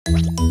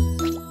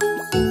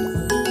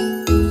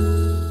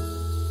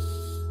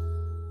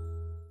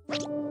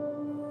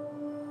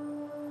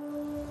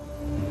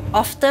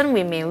Often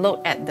we may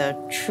look at the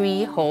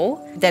tree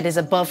hole that is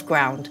above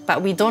ground,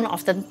 but we don't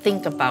often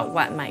think about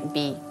what might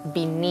be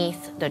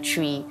beneath the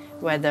tree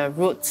where the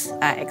roots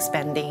are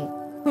expanding.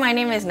 My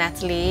name is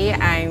Natalie.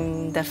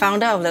 I'm the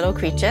founder of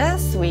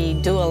LittleCr3atures.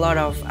 We do a lot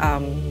of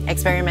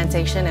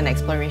experimentation and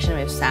exploration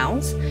with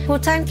sounds.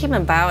 Hutan came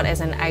about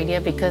as an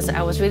idea because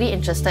I was really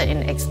interested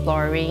in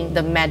exploring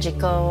the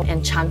magical,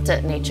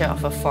 enchanted nature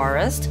of a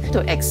forest to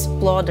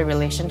explore the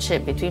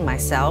relationship between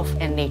myself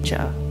and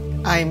nature.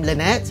 I'm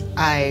Lynette.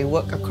 I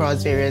work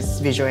across various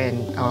visual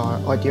and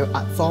audio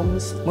art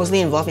forms, mostly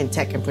involved in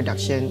tech and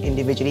production,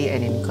 individually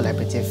and in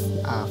collaborative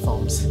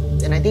forms.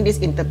 And I think this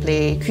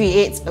interplay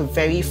creates a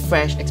very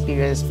fresh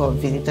experience for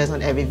visitors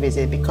on every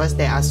visit because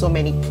there are so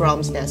many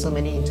prompts, there are so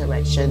many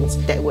interactions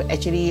that would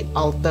actually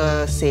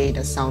alter, say, the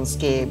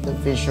soundscape, the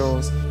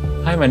visuals.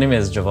 Hi, my name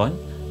is Jevon,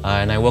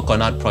 and I work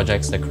on art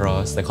projects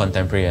across the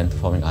contemporary and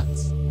performing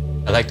arts.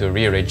 I like to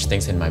rearrange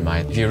things in my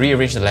mind. If you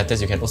rearrange the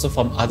letters, you can also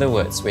form other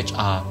words which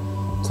are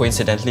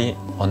coincidentally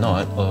or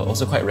not,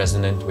 also quite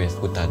resonant with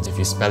Hutan. If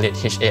you spell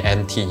it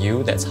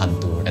H-A-N-T-U, that's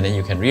Hantu. And then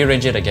you can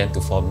rearrange it again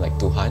to form like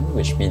Tuhan,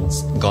 which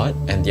means God.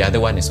 And the other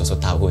one is also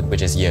Tahun,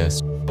 which is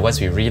years. Once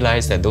we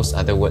realize that those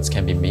other words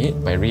can be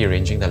made by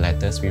rearranging the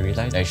letters, we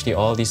realize actually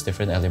all these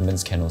different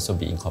elements can also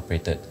be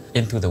incorporated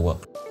into the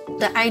work.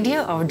 The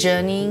idea of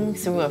journeying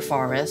through a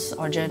forest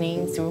or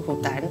journeying through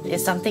Hutan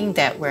is something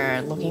that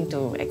we're looking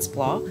to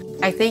explore.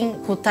 I think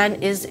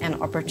Hutan is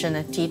an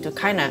opportunity to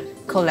kind of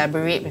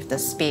collaborate with the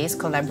space,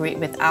 collaborate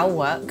with our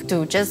work,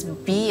 to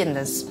just be in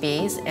the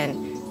space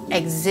and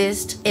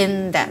exist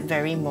in that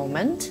very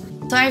moment.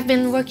 So I've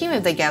been working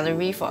with the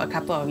gallery for a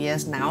couple of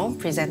years now,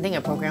 presenting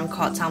a program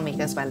called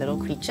Soundmakers by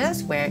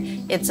LittleCr3atures, where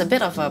it's a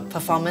bit of a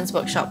performance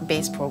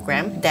workshop-based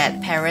program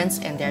that parents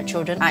and their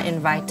children are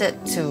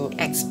invited to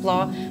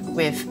explore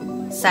with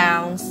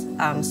sounds,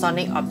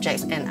 sonic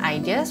objects and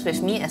ideas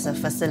with me as a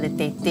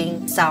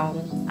facilitating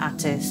sound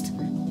artist.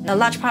 A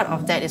large part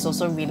of that is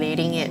also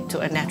relating it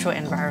to a natural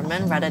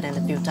environment rather than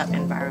a built-up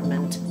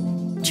environment.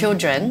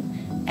 Children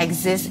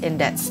exist in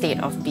that state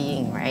of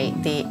being, right?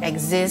 They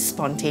exist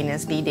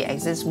spontaneously, they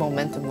exist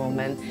moment to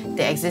moment,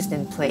 they exist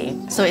in play.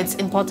 So it's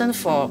important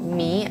for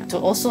me to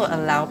also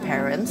allow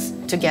parents,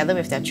 together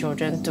with their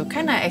children, to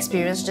kind of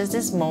experience just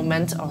this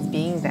moment of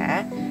being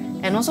there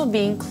and also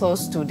being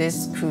close to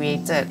this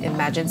created,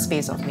 imagined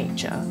space of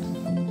nature.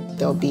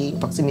 There will be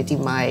proximity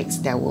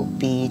mics, there will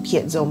be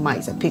piezo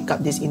mics that pick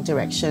up these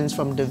interactions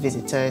from the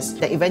visitors.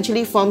 That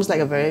eventually forms like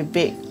a very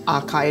big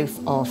archive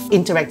of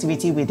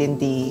interactivity within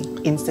the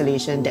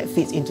installation that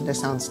fits into the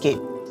soundscape.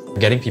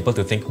 Getting people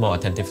to think more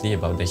attentively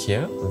about the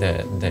here,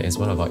 that is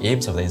one of our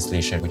aims of the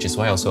installation, which is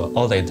why also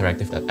all the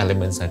interactive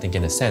elements, I think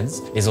in a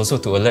sense, is also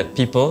to alert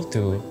people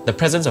to the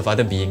presence of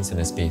other beings in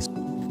the space.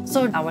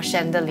 So our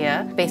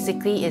chandelier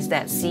basically is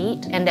that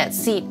seed, and that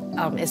seed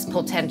is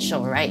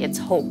potential, right? It's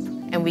hope.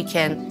 And we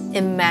can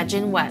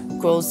imagine what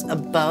grows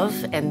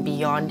above and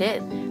beyond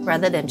it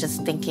rather than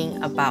just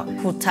thinking about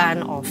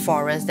Hutan or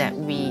forest that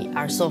we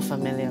are so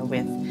familiar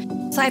with.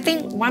 So I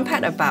think one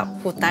part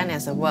about Hutan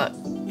as a work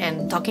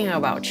and talking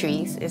about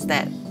trees is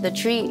that the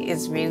tree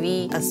is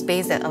really a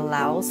space that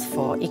allows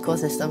for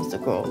ecosystems to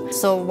grow.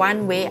 So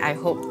one way I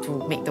hope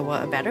to make the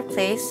world a better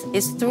place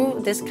is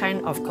through this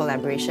kind of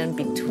collaboration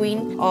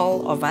between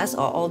all of us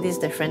or all these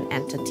different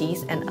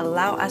entities and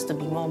allow us to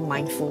be more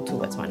mindful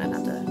towards one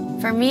another.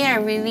 For me, I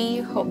really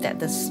hope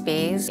that the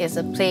space is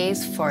a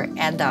place for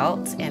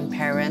adults and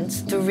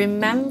parents to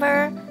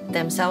remember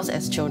themselves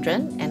as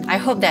children, and I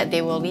hope that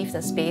they will leave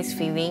the space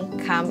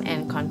feeling calm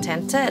and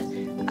contented,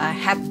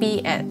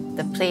 happy at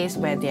the place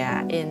where they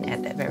are in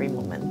at that very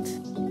moment.